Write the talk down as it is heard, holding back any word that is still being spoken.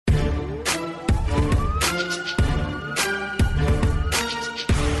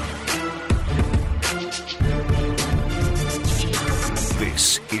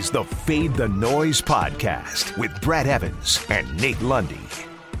the Fade the Noise podcast with Brad Evans and Nate Lundy.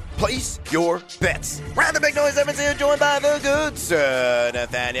 Place your bets. Brad the Big Noise Evans here, joined by the good sir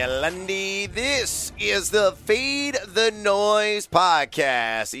Nathaniel Lundy. This is the Fade the Noise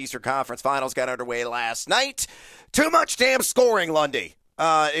podcast. The Eastern Conference Finals got underway last night. Too much damn scoring, Lundy.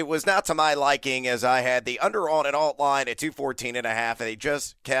 It was not to my liking, as I had the under on an alt line at 214.5, and they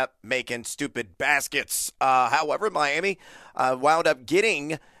just kept making stupid baskets. However, Miami wound up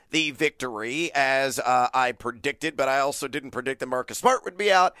getting the victory as I predicted, but I also didn't predict that Marcus Smart would be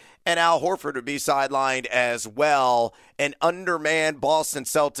out and Al Horford would be sidelined as well. An undermanned Boston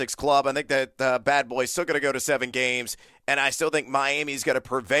Celtics club. I think that bad boy's still going to go to 7 games, and I still think Miami's going to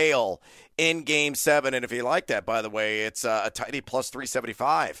prevail in Game 7. And if you like that, by the way, it's a tiny plus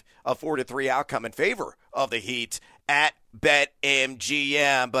 375, a 4-3 outcome in favor of the Heat at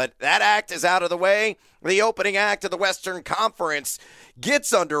BetMGM. But that act is out of the way. The opening act of the Western Conference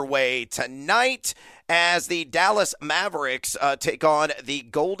gets underway tonight as the Dallas Mavericks take on the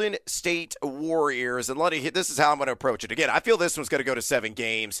Golden State Warriors. And Lundy, this is how I'm going to approach it. Again, I feel this one's going to go to 7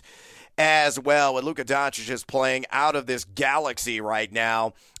 games as well. And Luka Doncic is playing out of this galaxy right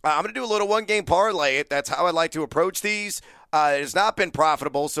now. I'm going to do a little one-game parlay. That's how I like to approach these. It has not been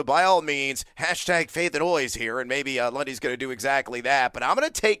profitable, so by all means, hashtag Fade the Noise here, and maybe Lundy's going to do exactly that. But I'm going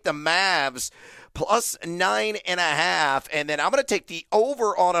to take the Mavs plus 9.5, and then I'm going to take the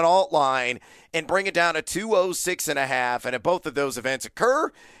over on an alt line and bring it down to 206.5. And if both of those events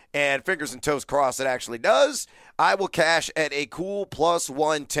occur, and fingers and toes crossed it actually does, I will cash at a cool plus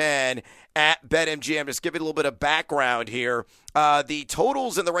 110 at BetMGM. Just give you a little bit of background here. The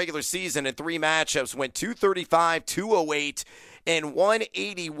totals in the regular season in 3 matchups went 235, 208, and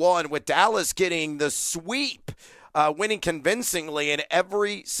 181, with Dallas getting the sweep, winning convincingly in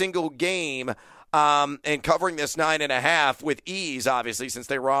every single game, and covering this 9.5 with ease, obviously, since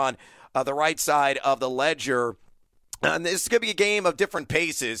they were on the right side of the ledger. And this is going to be a game of different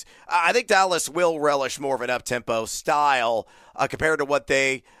paces. I think Dallas will relish more of an up-tempo style compared to what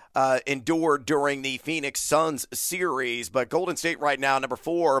they endured during the Phoenix Suns series. But Golden State right now, number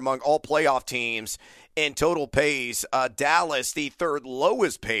 4 among all playoff teams in total pace. Dallas, the 3rd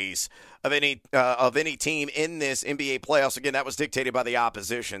lowest pace of any team in this NBA playoffs. Again, that was dictated by the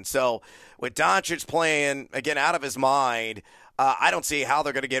opposition. So with Doncic playing, again, out of his mind, I don't see how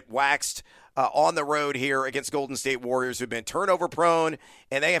they're going to get waxed on the road here against Golden State Warriors, who've been turnover prone,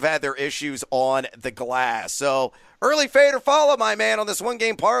 and they have had their issues on the glass. So early fade or follow, my man, on this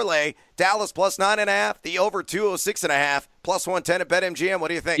one-game parlay. Dallas plus 9.5, the over 206.5, plus 110 at BetMGM. What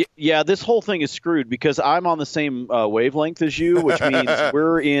do you think? Yeah, this whole thing is screwed because I'm on the same wavelength as you, which means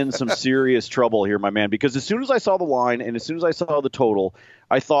we're in some serious trouble here, my man. Because as soon as I saw the line and as soon as I saw the total,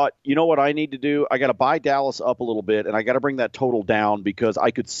 I thought, you know what I need to do? I got to buy Dallas up a little bit, and I got to bring that total down because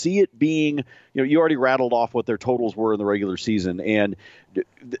I could see it being, you already rattled off what their totals were in the regular season. And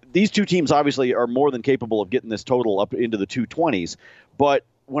these two teams obviously are more than capable of getting this total up into the 220s. But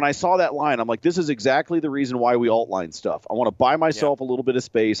when I saw that line, I'm like, this is exactly the reason why we alt line stuff. I want to buy myself a little bit of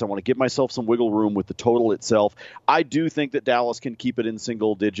space. I want to give myself some wiggle room with the total itself. I do think that Dallas can keep it in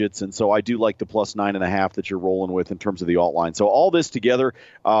single digits, and so I do like the plus 9.5 that you're rolling with in terms of the alt line. So all this together,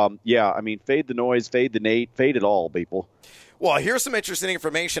 fade the noise, fade the Nate, fade it all, people. Well, here's some interesting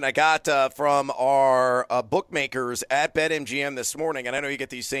information I got from our bookmakers at BetMGM this morning, and I know you get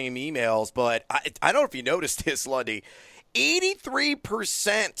these same emails, but I don't know if you noticed this, Lundy.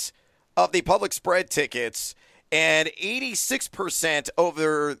 83% of the public spread tickets and 86%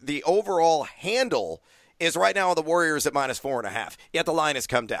 over the overall handle is right now on the Warriors at minus 4.5. Yet the line has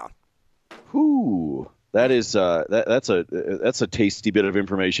come down. Ooh, that is that's a tasty bit of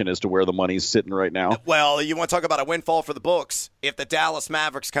information as to where the money's sitting right now. Well, you want to talk about a windfall for the books? If the Dallas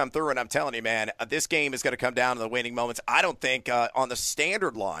Mavericks come through, and I'm telling you, man, this game is going to come down to the waning moments. I don't think on the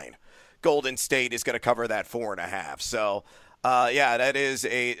standard line, Golden State is going to cover that 4.5. So, that is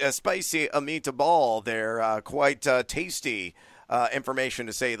a spicy meatball there. Quite tasty information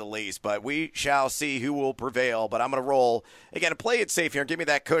to say the least. But we shall see who will prevail. But I'm going to roll, again, play it safe here and give me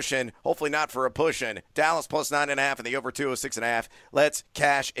that cushion. Hopefully not for a push-in. Dallas plus 9.5 and the over 206.5. Let's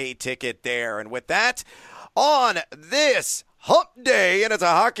cash a ticket there. And with that, on this hump day, and it's a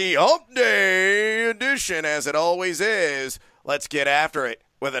hockey hump day edition, as it always is, let's get after it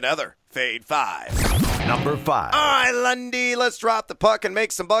with another Fade 5. Number 5. All right, Lundy, let's drop the puck and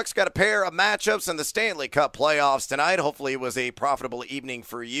make some bucks. Got a pair of matchups in the Stanley Cup playoffs tonight. Hopefully it was a profitable evening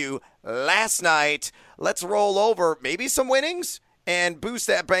for you last night. Let's roll over maybe some winnings and boost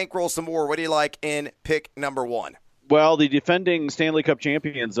that bankroll some more. What do you like in pick number 1? Well, the defending Stanley Cup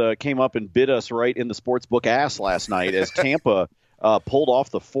champions came up and bit us right in the sportsbook ass last night as Tampa pulled off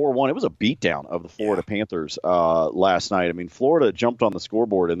the 4-1. It was a beatdown of the Florida Panthers last night. I mean, Florida jumped on the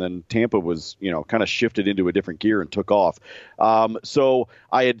scoreboard, and then Tampa was, kind of shifted into a different gear and took off. So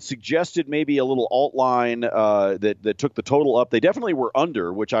I had suggested maybe a little alt line that took the total up. They definitely were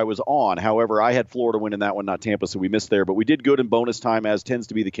under, which I was on. However, I had Florida winning that one, not Tampa, so we missed there. But we did good in bonus time, as tends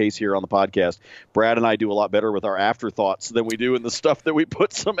to be the case here on the podcast. Brad and I do a lot better with our afterthoughts than we do in the stuff that we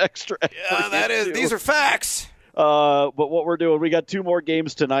put some extra effort into. These are facts. But what we're doing, we got 2 more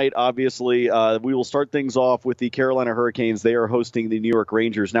games tonight, obviously. We will start things off with the Carolina Hurricanes. They are hosting the New York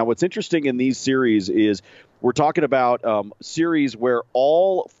Rangers. Now, what's interesting in these series is we're talking about series where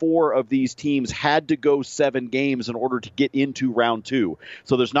all 4 of these teams had to go 7 games in order to get into round 2.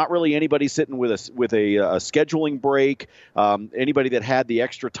 So there's not really anybody sitting with a scheduling break, anybody that had the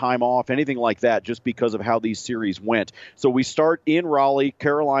extra time off, anything like that, just because of how these series went. So we start in Raleigh,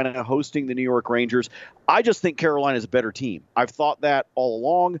 Carolina hosting the New York Rangers. I just think Carolina is a better team. I've thought that all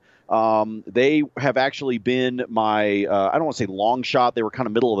along. They have actually been my, I don't want to say long shot. They were kind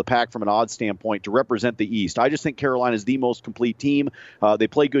of middle of the pack from an odds standpoint to represent the East. I just think Carolina is the most complete team. They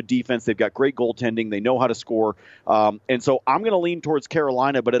play good defense. They've got great goaltending. They know how to score. And so I'm going to lean towards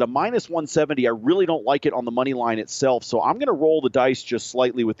Carolina, but at a minus 170, I really don't like it on the money line itself. So I'm going to roll the dice just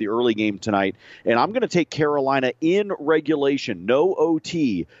slightly with the early game tonight. And I'm going to take Carolina in regulation, no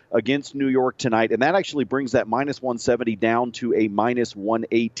OT, against New York tonight. And that actually brings that minus 170 down to a minus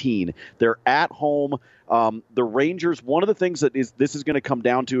 118. They're at home. The Rangers, one of the things that this is going to come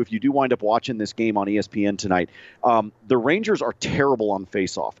down to if you do wind up watching this game on ESPN tonight, the Rangers are terrible on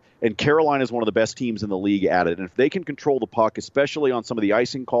faceoff. And Carolina is one of the best teams in the league at it. And if they can control the puck, especially on some of the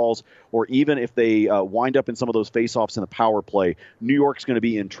icing calls, or even if they wind up in some of those faceoffs in the power play, New York's going to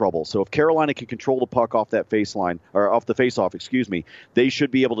be in trouble. So if Carolina can control the puck off that faceoff, they should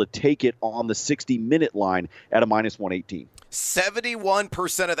be able to take it on the 60-minute line at a minus 118.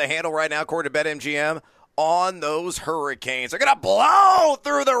 71% of the handle right now, according to BetMGM, on those Hurricanes. They're going to blow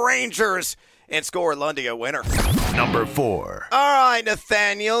through the Rangers and score Lundy a winner. Number 4. All right,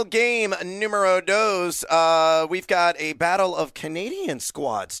 Nathaniel, game numero dos. We've got a battle of Canadian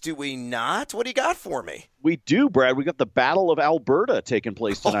squads, do we not? What do you got for me? We do, Brad. We got the Battle of Alberta taking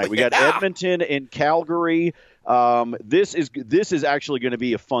place tonight. We got Edmonton and Calgary. This is actually going to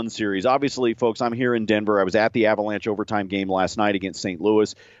be a fun series. Obviously, folks, I'm here in Denver. I was at the Avalanche overtime game last night against St.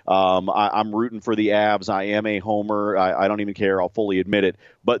 Louis. I'm rooting for the Avs. I am a homer. I don't even care. I'll fully admit it.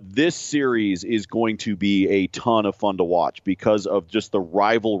 But this series is going to be a ton of fun to watch because of just the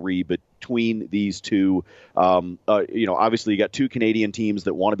rivalry between these two. Obviously you got 2 Canadian teams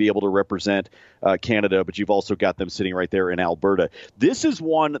that want to be able to represent Canada, but you've also got them sitting right there in Alberta. This is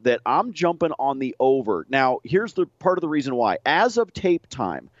one that I'm jumping on the over. Now, here's the part of the reason why. As of tape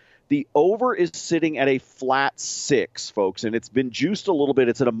time, the over is sitting at a flat 6, folks, and it's been juiced a little bit.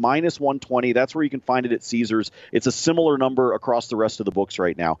 It's at a minus 120. That's where you can find it at Caesars. It's a similar number across the rest of the books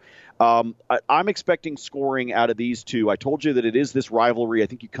right now. I'm expecting scoring out of these two. I told you that it is this rivalry. I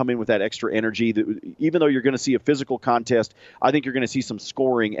think you come in with that extra energy. That even though you're going to see a physical contest, I think you're going to see some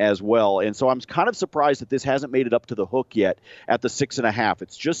scoring as well. And so I'm kind of surprised that this hasn't made it up to the hook yet at the 6.5.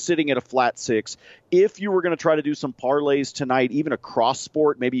 It's just sitting at a flat 6. If you were going to try to do some parlays tonight, even across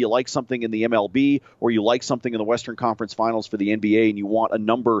sport, maybe you like something in the MLB or you like something in the Western Conference Finals for the NBA and you want a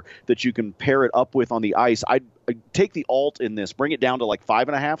number that you can pair it up with on the ice, I'd take the alt in this, bring it down to like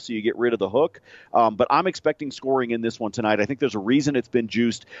 5.5 so you get rid of the hook. But I'm expecting scoring in this one tonight. I think there's a reason it's been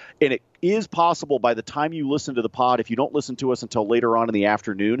juiced, and it is possible by the time you listen to the pod, if you don't listen to us until later on in the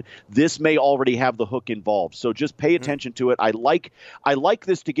afternoon, this may already have the hook involved. So just pay attention to it. I like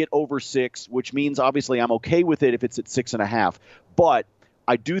this to get over 6, which means obviously I'm okay with it if it's at 6.5. But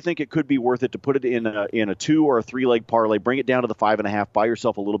I do think it could be worth it to put it in a 2 or a 3-leg parlay, bring it down to the 5.5, buy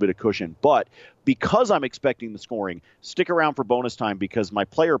yourself a little bit of cushion. But because I'm expecting the scoring, stick around for bonus time because my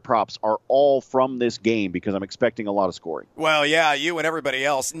player props are all from this game because I'm expecting a lot of scoring. Well, yeah, you and everybody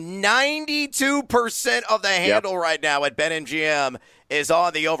else. 92% of the handle right now at BetMGM is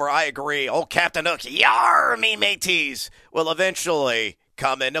on the over. I agree. Old Captain Hook, yar, me mateys, will eventually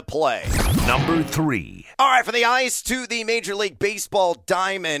come into play. Number 3. All right, from the ice to the Major League Baseball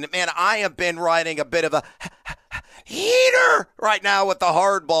diamond. Man, I have been riding a bit of a heater right now with the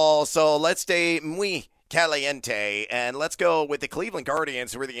hard ball, so let's stay muy caliente, and let's go with the Cleveland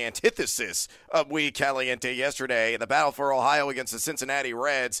Guardians, who were the antithesis of muy caliente yesterday in the battle for Ohio against the Cincinnati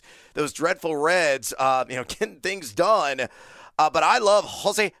Reds. Those dreadful Reds, getting things done. But I love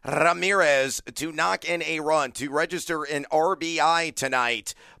Jose Ramirez to knock in a run, to register an RBI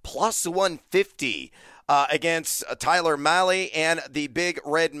tonight, plus 150 against Tyler Mahle and the Big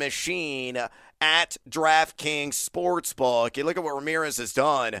Red Machine at DraftKings Sportsbook. You look at what Ramirez has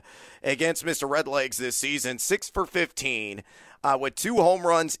done against Mr. Redlegs this season, 6 for 15. With 2 home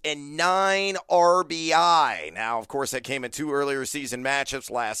runs and 9 RBI. Now, of course, that came in 2 earlier season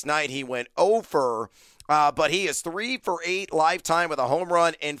matchups last night. He went 0 for, but he is 3 for 8 lifetime with a home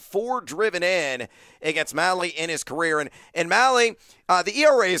run and 4 driven in against Malley in his career. And Malley, the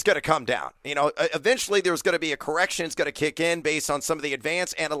ERA is going to come down. You know, eventually there's going to be a correction. It's going to kick in based on some of the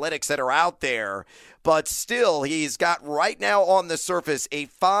advanced analytics that are out there. But still, he's got right now on the surface a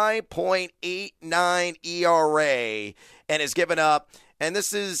 5.89 ERA and has given up. And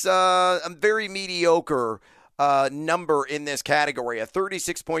this is a very mediocre number in this category, a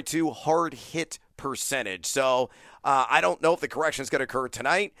 36.2 hard hit percentage. So I don't know if the correction is going to occur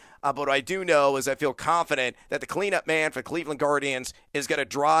tonight, but what I do know is I feel confident that the cleanup man for Cleveland Guardians is going to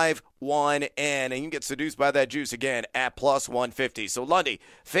drive one in, and you can get seduced by that juice again at plus 150. So Lundy,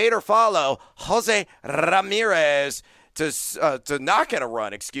 fade or follow Jose Ramirez to knock in a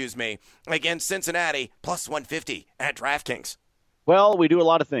run, against Cincinnati, plus 150 at DraftKings. Well, we do a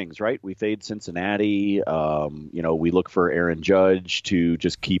lot of things, right? We fade Cincinnati. We look for Aaron Judge to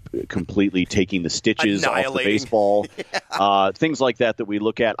just keep completely taking the stitches off the baseball. Things like that we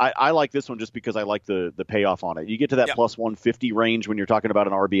look at. I like this one just because I like the payoff on it. You get to that plus 150 range when you're talking about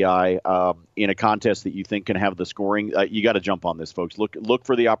an RBI in a contest that you think can have the scoring. You got to jump on this, folks. Look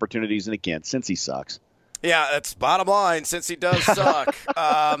for the opportunities, and again, since he sucks. Yeah, that's bottom line, since he does suck.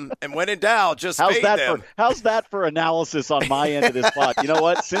 And when in doubt, just fade them. How's that for analysis on my end of this spot? You know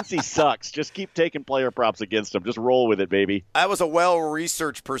what? Since he sucks, just keep taking player props against him. Just roll with it, baby. That was a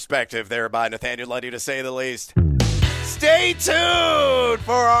well-researched perspective there by Nathaniel Lundy, to say the least. Stay tuned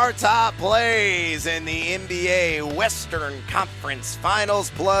for our top plays in the NBA Western Conference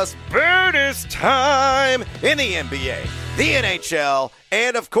Finals, plus bonus time in the NBA, the NHL,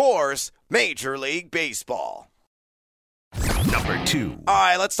 and, of course, Major League Baseball. Number 2. All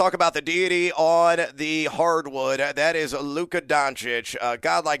right, let's talk about the deity on the hardwood. That is Luka Doncic.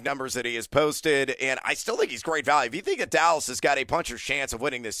 Godlike numbers that he has posted, and I still think he's great value. If you think that Dallas has got a puncher's chance of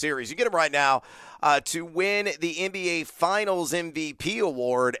winning this series, you get him right now to win the NBA Finals MVP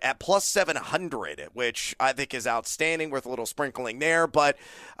award at plus 700, which I think is outstanding, worth a little sprinkling there. But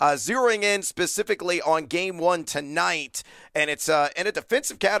zeroing in specifically on Game 1 tonight, and it's in a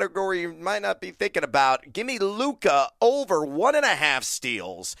defensive category you might not be thinking about. Give me Luka over 1.5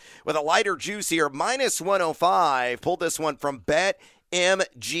 steals with a lighter juice here, minus 105. Pulled this one from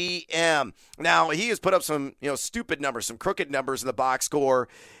BetMGM. Now, he has put up some stupid numbers, some crooked numbers in the box score,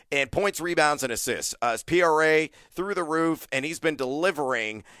 and points, rebounds, and assists. His PRA through the roof, and he's been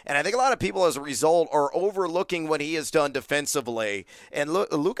delivering. And I think a lot of people, as a result, are overlooking what he has done defensively. And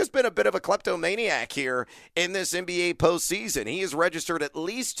Luka's been a bit of a kleptomaniac here in this NBA postseason. He has registered at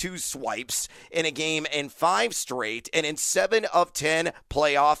least 2 swipes in a game in 5 straight, and in 7 of 10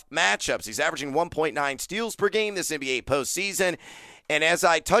 playoff matchups. He's averaging 1.9 steals per game this NBA postseason. And as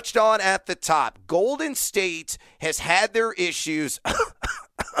I touched on at the top, Golden State has had their issues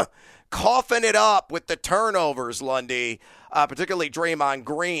coughing it up with the turnovers, Lundy, particularly Draymond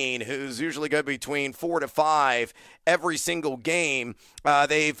Green, who's usually good between 4 to 5 every single game.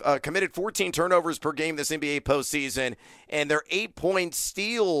 They've committed 14 turnovers per game this NBA postseason, and they're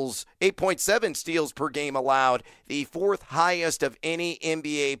 8.7 steals per game allowed, the 4th highest of any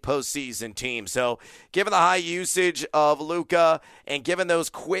NBA postseason team. So given the high usage of Luka and given those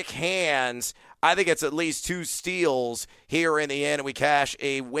quick hands, I think it's at least 2 steals here in the end, and we cash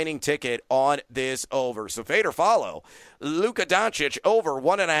a winning ticket on this over. So fade or follow Luka Doncic over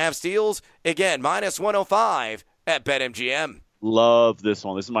 1.5 steals, again, minus 105 at BetMGM. Love this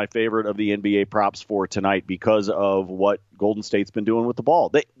one. This is my favorite of the NBA props for tonight because of what Golden State's been doing with the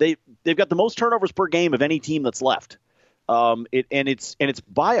ball. They've got the most turnovers per game of any team that's left, it's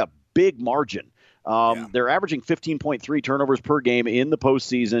by a big margin. They're averaging 15.3 turnovers per game in the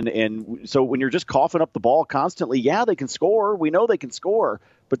postseason, and so when you're just coughing up the ball constantly, they can score. We know they can score,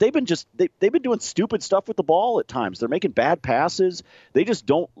 but they've been doing stupid stuff with the ball at times. They're making bad passes. They just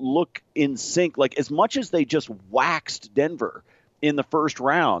don't look in sync. Like, as much as they just waxed Denver in the first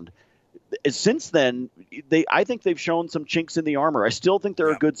round, since then, I think they've shown some chinks in the armor. I still think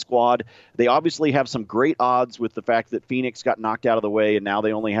they're a good squad. They obviously have some great odds with the fact that Phoenix got knocked out of the way, and now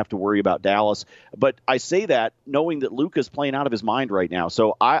they only have to worry about Dallas. But I say that knowing that Luka's playing out of his mind right now.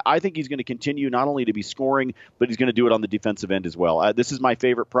 So I think he's going to continue not only to be scoring, but he's going to do it on the defensive end as well. This is my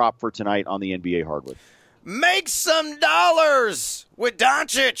favorite prop for tonight on the NBA hardwood. Make some dollars with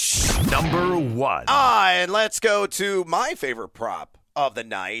Doncic. Number 1. And let's go to my favorite prop of the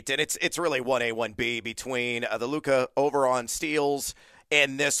night, and it's really 1A, 1B between the Luka over on steals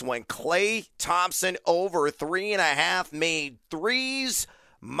in this one. Klay Thompson over 3.5 made threes.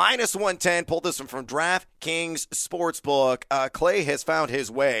 Minus 110. Pulled this one from DraftKings Sportsbook. Klay has found his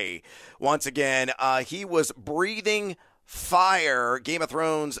way once again. He was breathing fire, Game of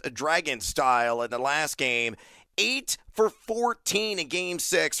Thrones dragon style in the last game. 8 for 14 in Game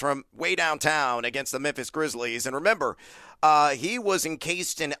 6 from way downtown against the Memphis Grizzlies. And remember, he was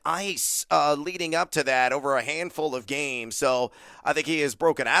encased in ice leading up to that over a handful of games. So I think he has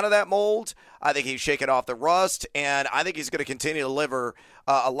broken out of that mold. I think he's shaken off the rust. And I think he's going to continue to deliver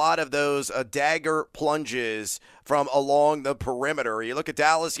a lot of those dagger plunges from along the perimeter. You look at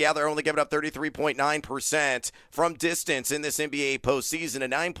Dallas, yeah, they're only giving up 33.9% from distance in this NBA postseason,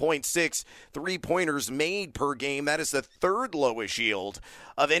 and 9.6 three-pointers made per game. That is the third lowest yield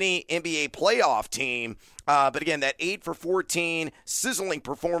of any NBA playoff team. But again, that 8 for 14 sizzling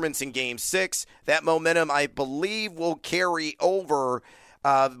performance in Game 6, that momentum, I believe, will carry over.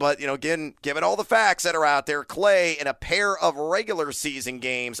 But, again, given all the facts that are out there, Klay in a pair of regular season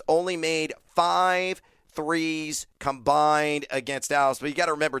games only made 5 threes combined against Dallas. But you got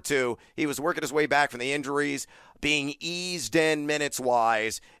to remember, too, he was working his way back from the injuries, being eased in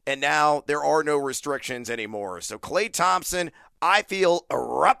minutes-wise, and now there are no restrictions anymore. So Klay Thompson, I feel,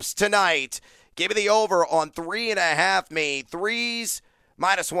 erupts tonight. Give me the over on 3.5 made threes.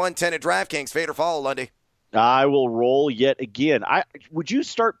 Minus 110 at DraftKings. Fade or follow, Lundy. I will roll yet again. Would you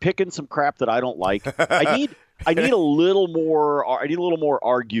start picking some crap that I don't like? I need a little more. I need a little more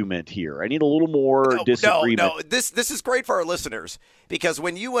argument here. I need a little more disagreement. No. This is great for our listeners because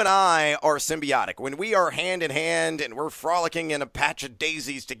when you and I are symbiotic, when we are hand in hand and we're frolicking in a patch of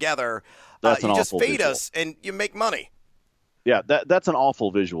daisies together, you just fade visual. Us and you make money. Yeah, that's an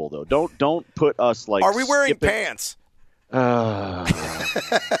awful visual though. Don't put us like. Are we wearing pants? My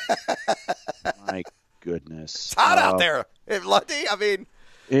goodness, it's hot out there, Lundy. I mean.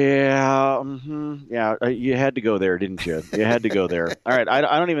 Yeah, you had to go there, didn't you? You had to go there. All right,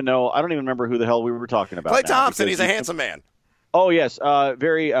 I don't even know. I don't even remember who the hell we were talking about. Klay Thompson, he's a handsome man. Oh, yes,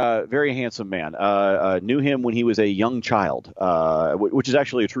 very handsome man. Knew him when he was a young child, which is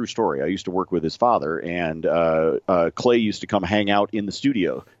actually a true story. I used to work with his father, and Klay used to come hang out in the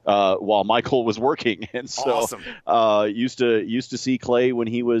studio while Michael was working, and so awesome. used to see Klay when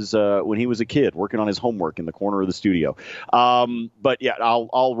he was a kid working on his homework in the corner of the studio. But yeah,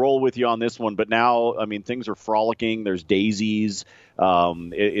 I'll roll with you on this one. But now, I mean, things are frolicking. There's daisies.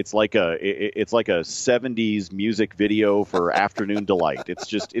 It's like a 70s music video for afternoon delight.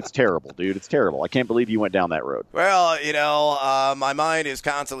 It's terrible, dude. It's terrible. I can't believe you went down that road. Well, my mind is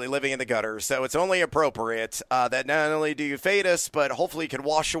constantly living in the gutter, so it's only appropriate that not only do you fade us, but hopefully you can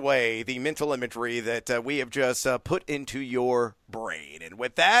wash away the mental imagery that we have just put into your brain. And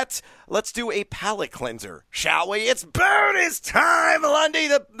with that, let's do a palate cleanser, shall we? It's bonus time, Lundy,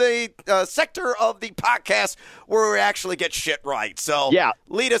 the sector of the podcast where we actually get shit right. So yeah,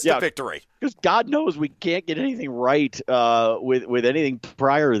 lead us to victory. Because God knows we can't get anything right with anything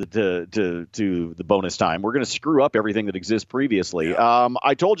prior to the bonus time. We're going to screw up everything that exists previously. Yeah.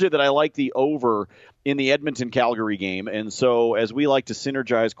 I told you that I like the over in the Edmonton-Calgary game, and so as we like to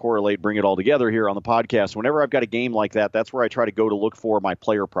synergize, correlate, bring it all together here on the podcast, whenever I've got a game like that, that's where I try to go to look for my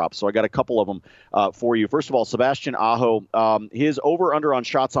player props. So I got a couple of them for you. First of all, Sebastian Aho, his over-under on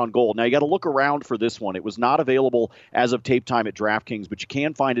shots on goal. Now, you got to look around for this one. It was not available as of tape time at DraftKings, but you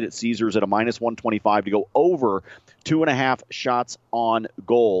can find it at Caesars at a minus 125 to go over 2.5 shots on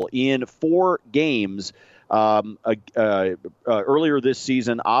goal. In 4 games earlier this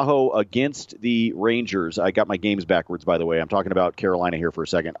season, Aho against the Rangers. I got my games backwards, by the way. I'm talking about Carolina here for a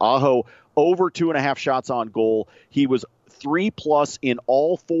second. Aho over 2.5 shots on goal. He was 3+ in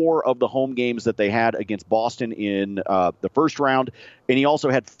all 4 of the home games that they had against Boston in the first round. And he also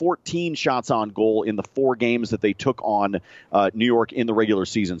had 14 shots on goal in the 4 games that they took on New York in the regular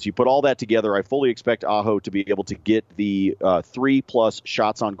season. So you put all that together, I fully expect Aho to be able to get the 3+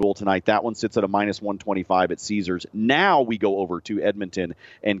 shots on goal tonight. That one sits at a minus 125 at Caesars. Now we go over to Edmonton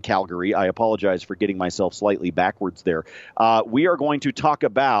and Calgary. I apologize for getting myself slightly backwards there. We are going to talk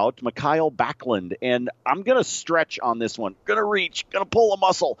about Mikael Backlund, and I'm going to stretch on this one. Going to reach, going to pull a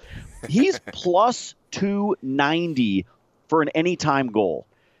muscle. He's plus 290 for an anytime goal.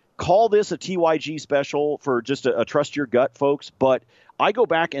 Call this a TYG special for just a trust your gut, folks. But I go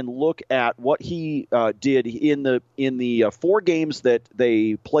back and look at what he did in the 4 games that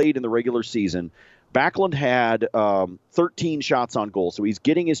they played in the regular season. Backlund had 13 shots on goal, so he's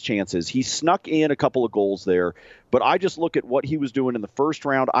getting his chances. He snuck in a couple of goals there, but I just look at what he was doing in the first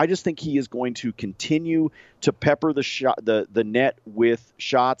round. I just think he is going to continue to pepper the net with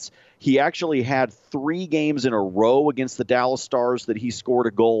shots. He actually had 3 games in a row against the Dallas Stars that he scored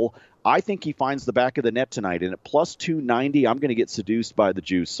a goal. I think he finds the back of the net tonight, and at plus 290, I'm going to get seduced by the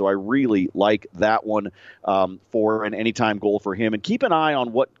juice. So I really like that one for an anytime goal for him. And keep an eye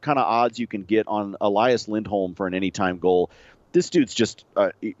on what kind of odds you can get on Elias Lindholm for an anytime goal. This dude's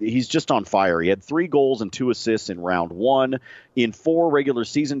he's just on fire. He had 3 goals and 2 assists in round 1. In 4 regular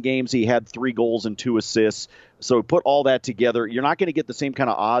season games, he had 3 goals and 2 assists. So put all that together, you're not going to get the same kind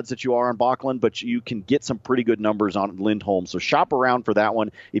of odds that you are on Backlund, but you can get some pretty good numbers on Lindholm. So shop around for that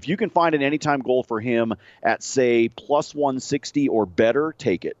one. If you can find an anytime goal for him at, say, plus 160 or better,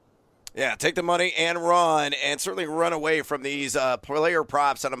 take it. Yeah, take the money and run, and certainly run away from these player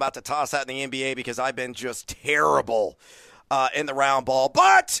props that I'm about to toss out in the NBA because I've been just terrible in the round ball.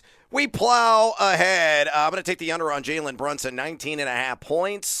 But we plow ahead. I'm going to take the under on Jalen Brunson, 19.5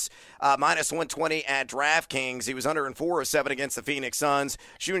 points. Minus 120 at DraftKings. He was under in 4 of 7 against the Phoenix Suns,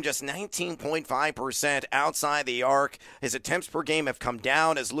 shooting just 19.5% outside the arc. His attempts per game have come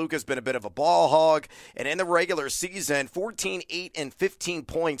down as Luka's been a bit of a ball hog. And in the regular season, 14, 8, and 15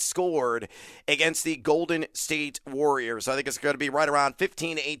 points scored against the Golden State Warriors. I think it's going to be right around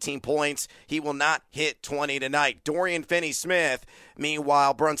 15 to 18 points. He will not hit 20 tonight. Dorian Finney-Smith,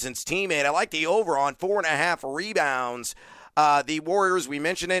 meanwhile, Brunson's teammate. I like the over on 4.5 rebounds. The Warriors, we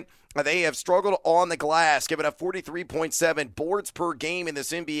mentioned it, they have struggled on the glass, giving up 43.7 boards per game in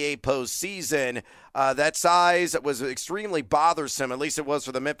this NBA postseason. That size was extremely bothersome, at least it was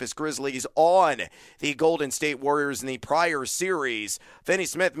for the Memphis Grizzlies, on the Golden State Warriors in the prior series.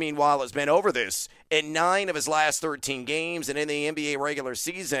 Finney-Smith, meanwhile, has been over this in 9 of his last 13 games, and in the NBA regular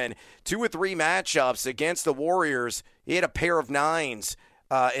season, 2 or 3 matchups against the Warriors, he had a pair of 9s.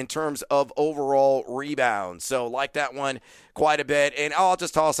 In terms of overall rebounds. So like that one quite a bit. And I'll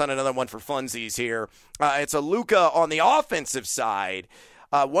just toss on another one for funsies here. It's a Luka on the offensive side.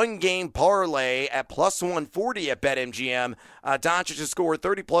 1-game parlay at plus 140 at BetMGM. Doncic has scored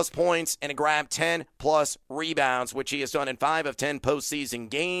 30-plus points and grabbed 10-plus rebounds, which he has done in 5 of 10 postseason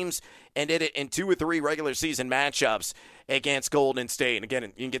games and did it in 2 or 3 regular season matchups against Golden State. And again,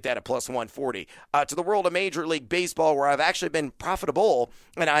 you can get that at plus 140. To the world of Major League Baseball, where I've actually been profitable,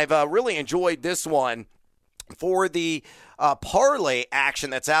 and I've really enjoyed this one for the parlay action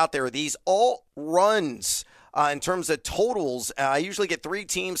that's out there. These all runs. In terms of totals, I usually get 3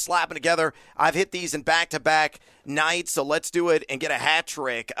 teams slapping together. I've hit these in back-to-back nights, so let's do it and get a hat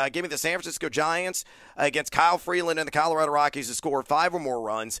trick. Give me the San Francisco Giants against Kyle Freeland and the Colorado Rockies to score 5 or more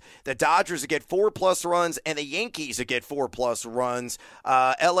runs. The Dodgers to get 4-plus runs, and the Yankees to get 4-plus runs.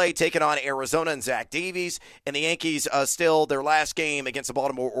 L.A. taking on Arizona and Zach Davies, and the Yankees still their last game against the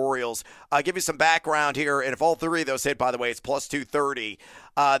Baltimore Orioles. Give you some background here, and if all 3 of those hit, by the way, it's plus 230.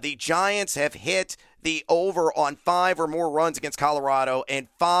 The Giants have hit the over on 5 or more runs against Colorado in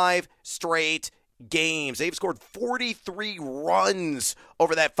 5 straight games. They've scored 43 runs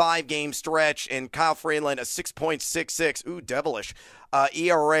over that 5-game stretch, and Kyle Freeland a 6.66, devilish,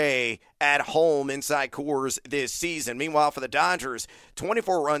 ERA at home inside Coors this season. Meanwhile, for the Dodgers,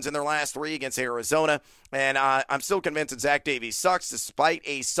 24 runs in their last 3 against Arizona, and I'm still convinced that Zach Davies sucks despite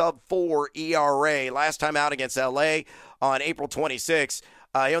a sub-4 ERA. Last time out against L.A. on April 26th,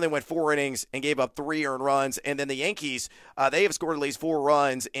 he only went 4 innings and gave up 3 earned runs. And then the Yankees, they have scored at least 4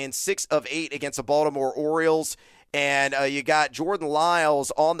 runs in 6 of 8 against the Baltimore Orioles. And you got Jordan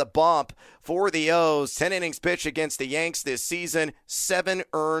Lyles on the bump for the O's. 10 innings pitched against the Yanks this season, 7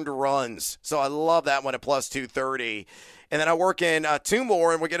 earned runs. So I love that one at plus 230. And then I work in 2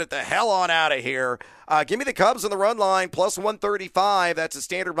 more, and we'll get it the hell on out of here. Give me the Cubs on the run line, plus 135. That's a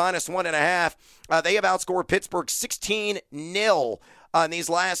standard minus 1.5. They have outscored Pittsburgh 16-0. In these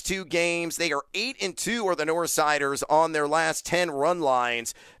last 2 games, they are 8-2 are the Northsiders on their last 10 run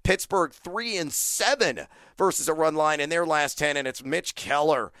lines. Pittsburgh 3-7 versus a run line in their last 10, and it's Mitch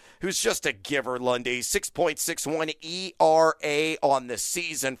Keller, who's just a giver, Lundy. 6.61 ERA on the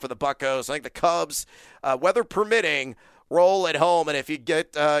season for the Buccos. I think the Cubs, weather permitting, roll at home. And if you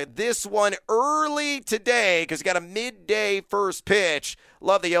get this one early today, because you got a midday first pitch,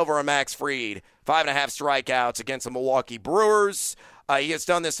 love the over on Max Fried. 5.5 strikeouts against the Milwaukee Brewers. He has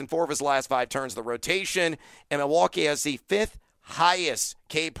done this in 4 of his last 5 turns of the rotation, and Milwaukee has the 5th highest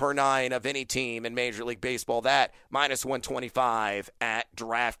K per 9 of any team in Major League Baseball. That minus 125 at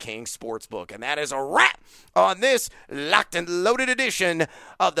DraftKings Sportsbook. And that is a wrap on this locked and loaded edition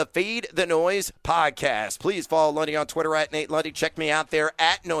of the Fade the Noise podcast. Please follow Lundy on Twitter at Nate Lundy. Check me out there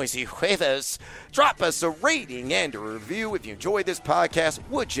at Noisy Huevos. Drop us a rating and a review if you enjoyed this podcast.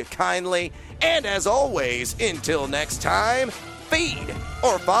 Would you kindly? And as always, until next time, feed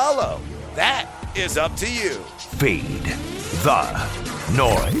or follow. That is up to you. Fade the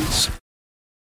Noise.